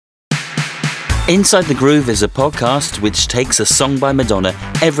Inside the Groove is a podcast which takes a song by Madonna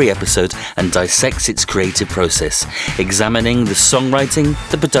every episode and dissects its creative process, examining the songwriting,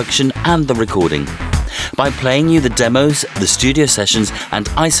 the production and the recording. By playing you the demos, the studio sessions and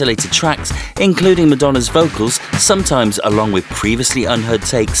isolated tracks, including Madonna's vocals, sometimes along with previously unheard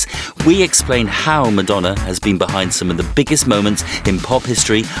takes, we explain how Madonna has been behind some of the biggest moments in pop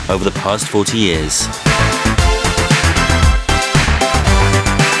history over the past 40 years.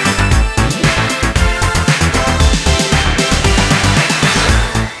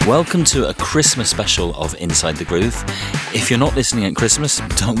 Welcome to a Christmas special of Inside the Groove. If you're not listening at Christmas,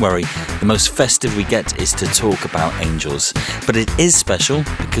 don't worry. The most festive we get is to talk about angels. But it is special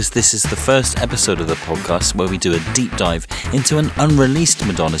because this is the first episode of the podcast where we do a deep dive into an unreleased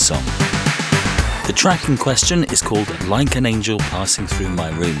Madonna song. The track in question is called Like an Angel Passing Through My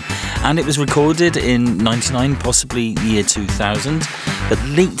Room, and it was recorded in 99, possibly year 2000, but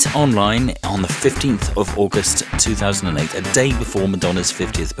leaked online on the 15th of August 2008, a day before Madonna's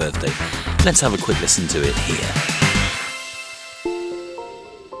 50th birthday. Let's have a quick listen to it here.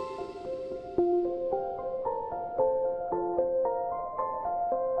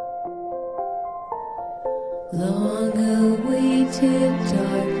 Long awaited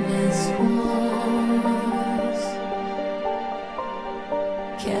darkness falls,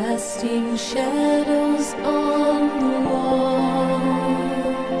 casting shadows on the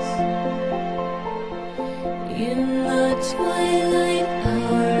walls. In the twilight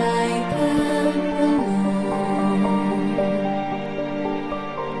hour I am alone,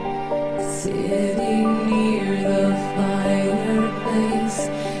 sitting near the fireplace,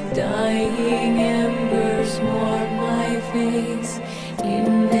 dying embers warm my face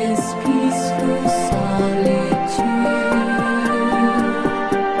in this peaceful solitude.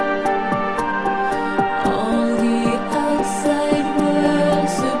 All the outside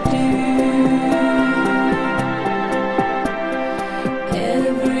world subdued.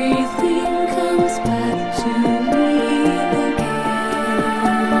 Everything comes back to me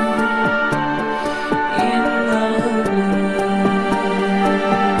again in the blue.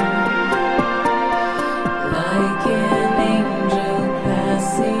 Like an angel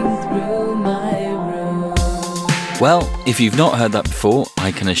passing through my room. Well, if you've not heard that before,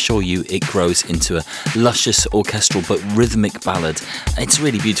 I can assure you it grows into a luscious orchestral but rhythmic ballad. It's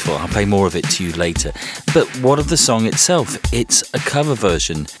really beautiful. I'll play more of it to you later. But what of the song itself? It's a cover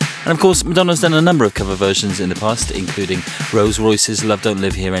version. And of course, Madonna's done a number of cover versions in the past, including Rose Royce's Love Don't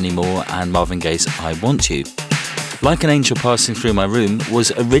Live Here Anymore and Marvin Gaye's I Want You. Like an Angel Passing Through My Room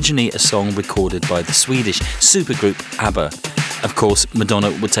was originally a song recorded by the Swedish supergroup ABBA. Of course, Madonna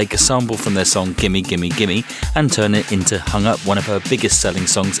would take a sample from their song Gimme Gimme Gimme and turn it into Hung Up, one of her biggest selling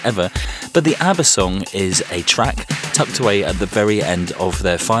songs ever. But the ABBA song is a track tucked away at the very end of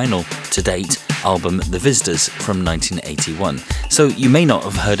their final, to date, album The Visitors from 1981. So you may not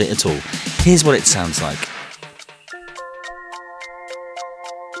have heard it at all. Here's what it sounds like.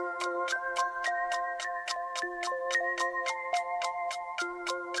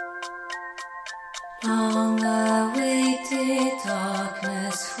 Long awaited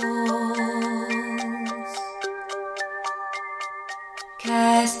darkness falls,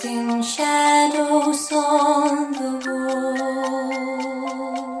 casting shadows on the walls.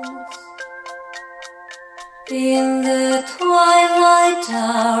 In the twilight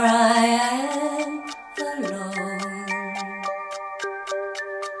hour I am alone,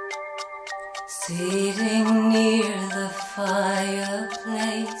 sitting near the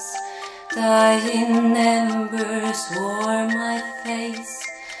fireplace, dying embers warm my face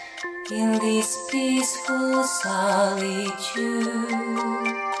in this peaceful solitude.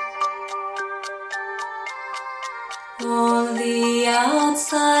 All the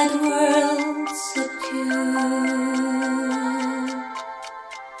outside world subdued.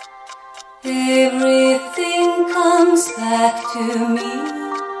 Everything comes back to me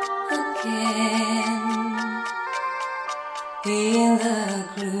again in the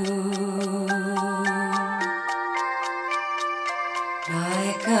gloom.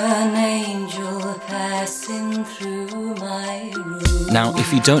 Like an angel passing through my room. Now,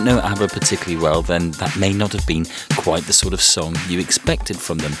 if you don't know ABBA particularly well, then that may not have been quite the sort of song you expected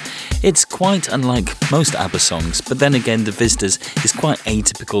from them. It's quite unlike most ABBA songs, but then again, The Visitors is quite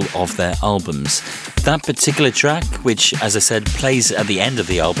atypical of their albums. That particular track, which, as I said, plays at the end of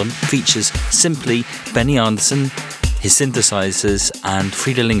the album, features simply Benny Andersson, his synthesizers, and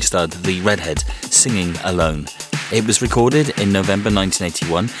Frida Lyngstad, the redhead, singing alone. It was recorded in November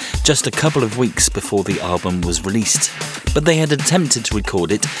 1981, just a couple of weeks before the album was released. But they had attempted to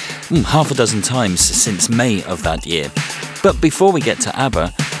record it half a dozen times since May of that year. But before we get to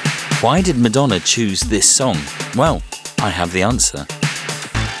ABBA, Why did Madonna choose this song? Well, I have the answer.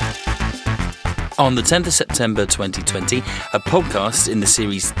 On the 10th of September 2020, a podcast in the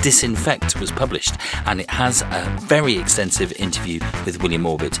series Disinfect was published, and it has a very extensive interview with William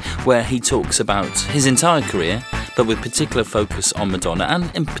Orbit, where he talks about his entire career, but with particular focus on Madonna, and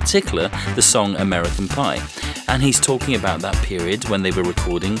in particular the song American Pie. And he's talking about that period when they were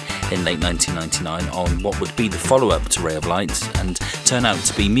recording in late 1999 on what would be the follow-up to Ray of Light and turn out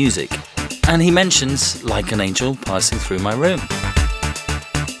to be Music. And he mentions Like an Angel Passing Through My Room.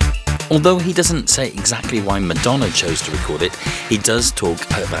 Although he doesn't say exactly why Madonna chose to record it, he does talk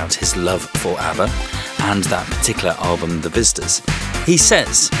about his love for ABBA and that particular album, The Visitors. He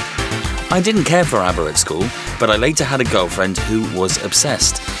says, "I didn't care for ABBA at school, but I later had a girlfriend who was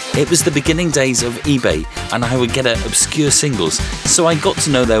obsessed. It was the beginning days of eBay, and I would get her obscure singles, so I got to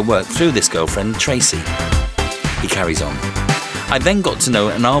know their work through this girlfriend, Tracy." He carries on. "I then got to know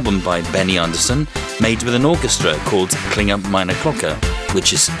an album by Benny Andersson made with an orchestra called Klinga Mina Klocka,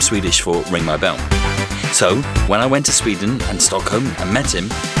 which is Swedish for Ring My Bell. So, when I went to Sweden and Stockholm and met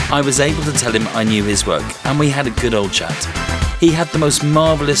him, I was able to tell him I knew his work, and we had a good old chat. He had the most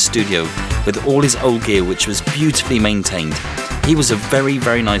marvellous studio with all his old gear, which was beautifully maintained. He was a very,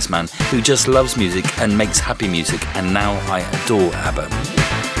 very nice man who just loves music and makes happy music, and now I adore ABBA."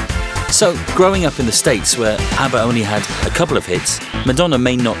 So, growing up in the States where ABBA only had a couple of hits, Madonna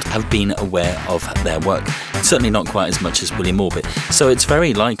may not have been aware of their work, certainly not quite as much as William Orbit, so it's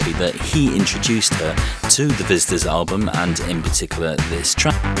very likely that he introduced her to the Visitors album and in particular this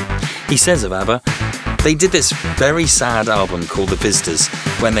track. He says of ABBA, "They did this very sad album called The Visitors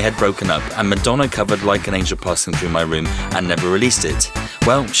when they had broken up, and Madonna covered Like an Angel Passing Through My Room and never released it.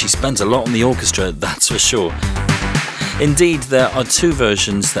 Well, she spent a lot on the orchestra, that's for sure." Indeed, there are two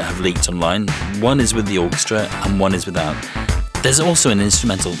versions that have leaked online. One is with the orchestra and one is without. There's also an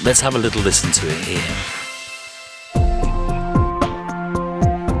instrumental. Let's have a little listen to it here.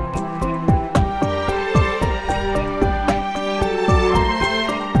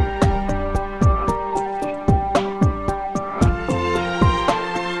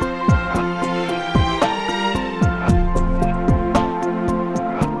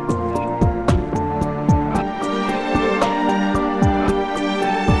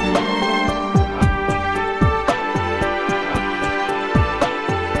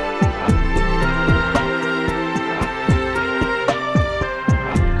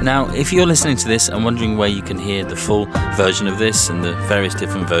 Now, if you're listening to this and wondering where you can hear the full version of this and the various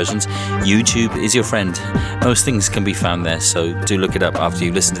different versions, YouTube is your friend. Most things can be found there, so do look it up after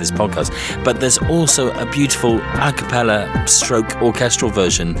you listen to this podcast. But there's also a beautiful a cappella stroke orchestral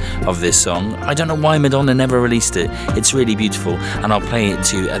version of this song. I don't know why Madonna never released it. It's really beautiful, and I'll play it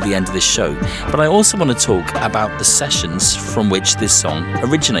to you at the end of this show. But I also want to talk about the sessions from which this song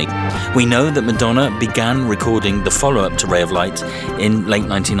originated. We know that Madonna began recording the follow-up to Ray of Light in late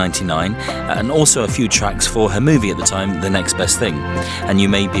 1999, and also a few tracks for her movie at the time, The Next Best Thing. And you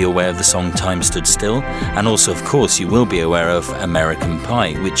may be aware of the song Time Stood Still, and also, of course, you will be aware of American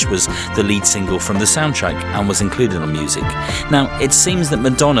Pie, which was the lead single from the soundtrack and was included on Music. Now, it seems that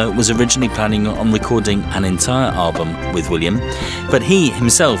Madonna was originally planning on recording an entire album with William, but he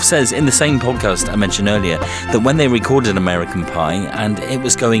himself says in the same podcast I mentioned earlier that when they recorded American Pie and it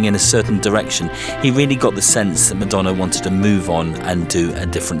was going in a certain direction, he really got the sense that Madonna wanted to move on and do a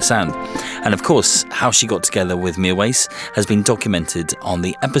different sound. And of course, how she got together with Mia Weiss has been documented on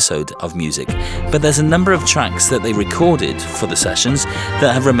the episode of Music. But there's a number of tracks that they recorded for the sessions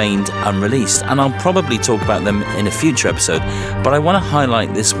that have remained unreleased, and I'll probably talk about them in a future episode, but I want to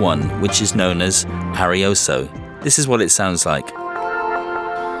highlight this one, which is known as Arioso. This is what it sounds like.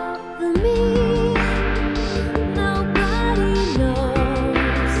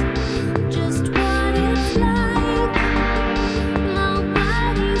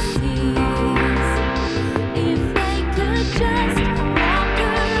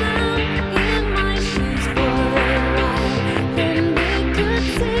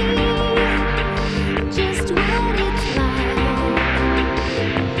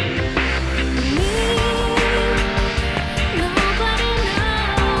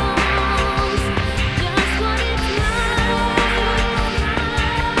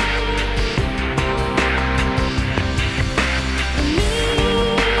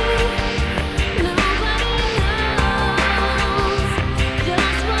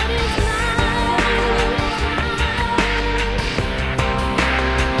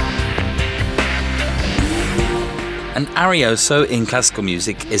 An arioso in classical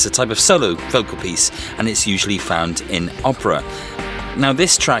music is a type of solo vocal piece, and it's usually found in opera. Now,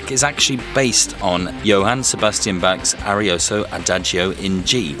 this track is actually based on Johann Sebastian Bach's Arioso Adagio in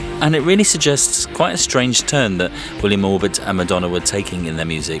G, and it really suggests quite a strange turn that William Orbit and Madonna were taking in their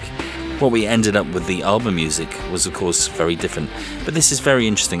music. What we ended up with the album music was, of course, very different, but this is very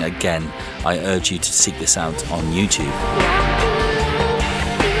interesting. Again, I urge you to seek this out on YouTube.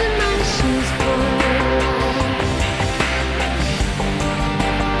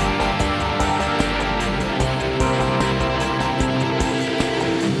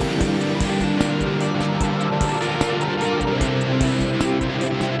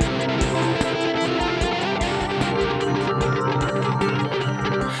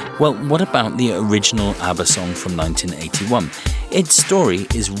 Well, what about the original ABBA song from 1981? Its story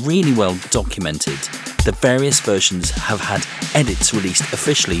is really well documented. The various versions have had edits released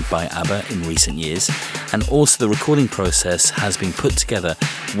officially by ABBA in recent years, and also the recording process has been put together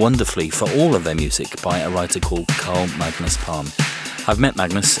wonderfully for all of their music by a writer called Carl Magnus Palm. I've met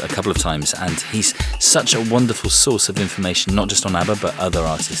Magnus a couple of times, and he's such a wonderful source of information, not just on ABBA but other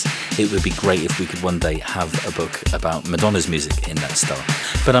artists. It would be great if we could one day have a book about Madonna's music in that style.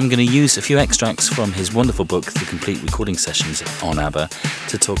 But I'm going to use a few extracts from his wonderful book, The Complete Recording Sessions on ABBA,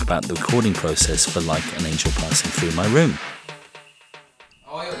 to talk about the recording process for Like an Angel Passing Through My Room.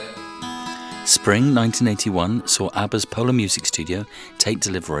 Spring 1981 saw ABBA's Polar Music Studio take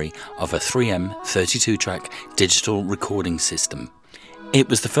delivery of a 3M 32-track digital recording system. It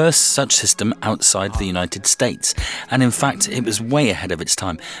was the first such system outside the United States, and in fact it was way ahead of its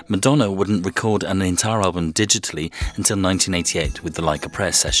time. Madonna wouldn't record an entire album digitally until 1988 with the Like a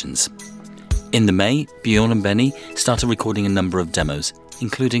Prayer sessions. In the May, Bjorn and Benny started recording a number of demos,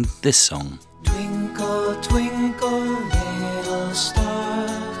 including this song. Twinkle, twinkle, little star,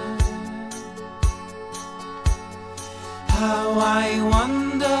 how I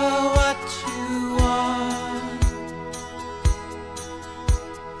wonder what you are.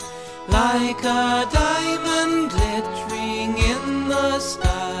 Like a diamond glittering in the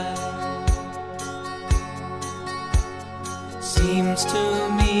sky, seems to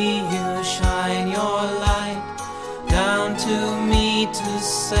me you shine your light down to me to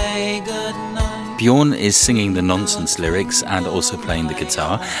say goodnight. Bjorn is singing the nonsense lyrics and also playing the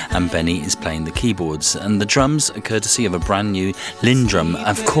guitar, and Benny is playing the keyboards, and the drums are courtesy of a brand new Lindrum.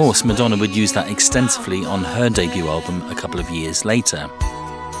 Of course, Madonna would use that extensively on her debut album a couple of years later.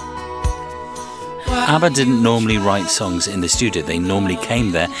 ABBA didn't normally write songs in the studio. They normally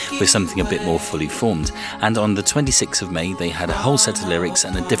came there with something a bit more fully formed. And on the 26th of May, they had a whole set of lyrics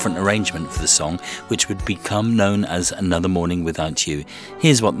and a different arrangement for the song, which would become known as Another Morning Without You.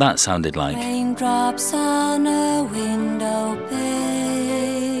 Here's what that sounded like. Raindrops on a window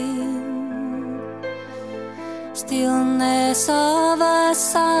pane, stillness of a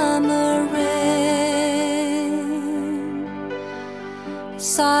summer rain,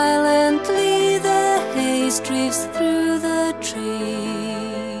 silently the haze drifts through the trees,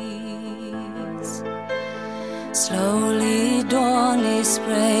 slowly dawn is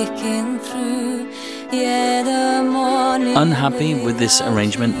breaking through, yeah, the morning. Unhappy with this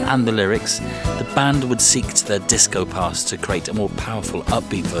arrangement and the lyrics, the band would seek to their disco past to create a more powerful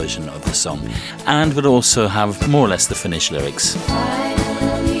upbeat version of the song, and would also have more or less the finished lyrics.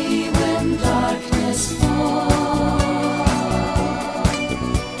 Finally, when darkness falls,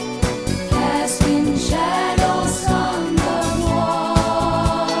 casting shadows on the wall,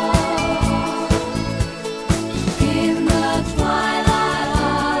 in the twilight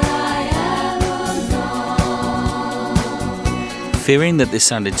hour I am alone. Fearing that this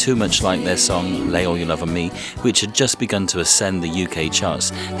sounded too much like their song Lay All Your Love on Me, which had just begun to ascend the UK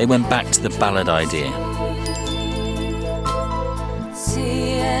charts, they went back to the ballad idea.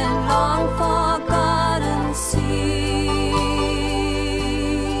 Seeing long forgotten scenes,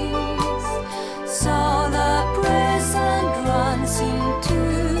 so the present runs into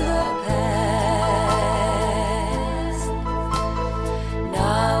the past,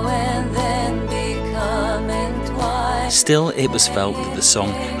 now and then become entwined. Still, it was felt that the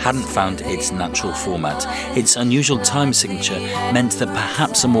song hadn't found its natural format. Its unusual time signature meant that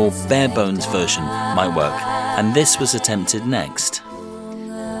perhaps a more bare-bones version might work, and this was attempted next.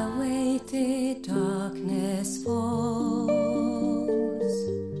 The weighted darkness falls,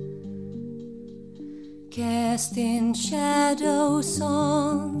 casting shadows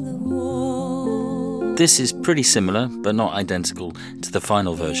on the wall. This is pretty similar, but not identical, to the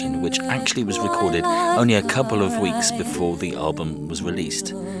final version, which actually was recorded only a couple of weeks before the album was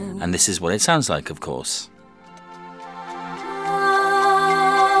released. And this is what it sounds like, of course.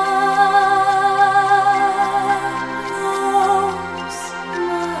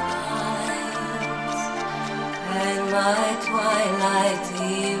 And my twilight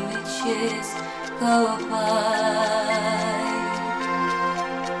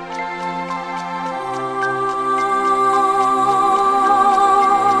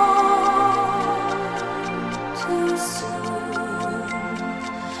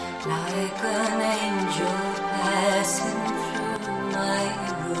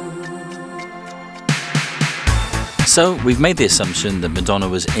So we've made the assumption that Madonna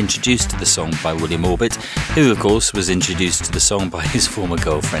was introduced to the song by William Orbit, who of course was introduced to the song by his former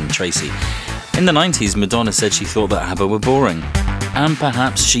girlfriend Tracy. In the 90s, Madonna said she thought that ABBA were boring, and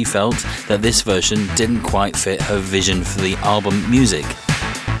perhaps she felt that this version didn't quite fit her vision for the album music.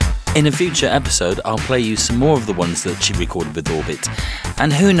 In a future episode, I'll play you some more of the ones that she recorded with Orbit,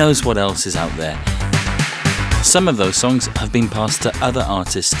 and who knows what else is out there. Some of those songs have been passed to other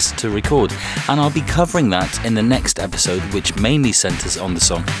artists to record, and I'll be covering that in the next episode, which mainly centres on the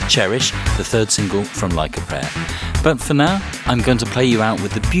song Cherish, the third single from Like a Prayer. But for now, I'm going to play you out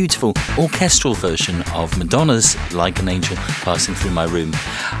with the beautiful orchestral version of Madonna's Like an Angel Passing Through My Room.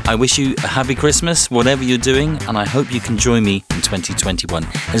 I wish you a happy Christmas, whatever you're doing, and I hope you can join me in 2021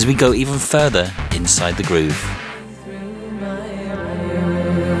 as we go even further inside the groove.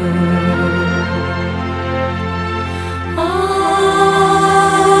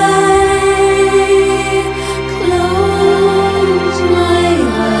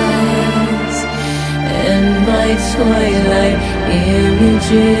 Twilight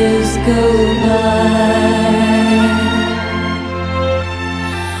images go by,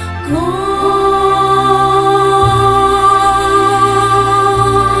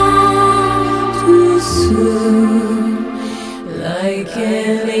 gone too soon, like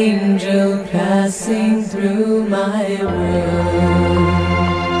an angel passing through my room.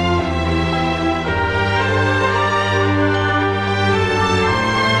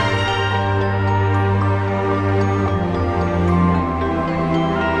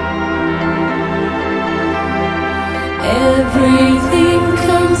 Everything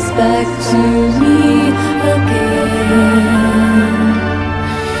comes back to me again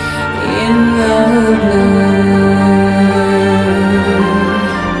in the blue,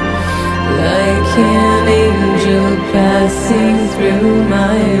 like an angel passing through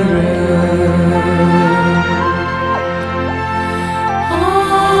my room.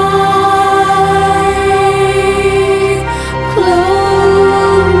 I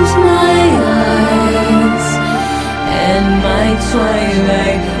close my eyes and my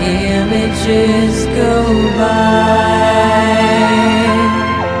twilight images go by.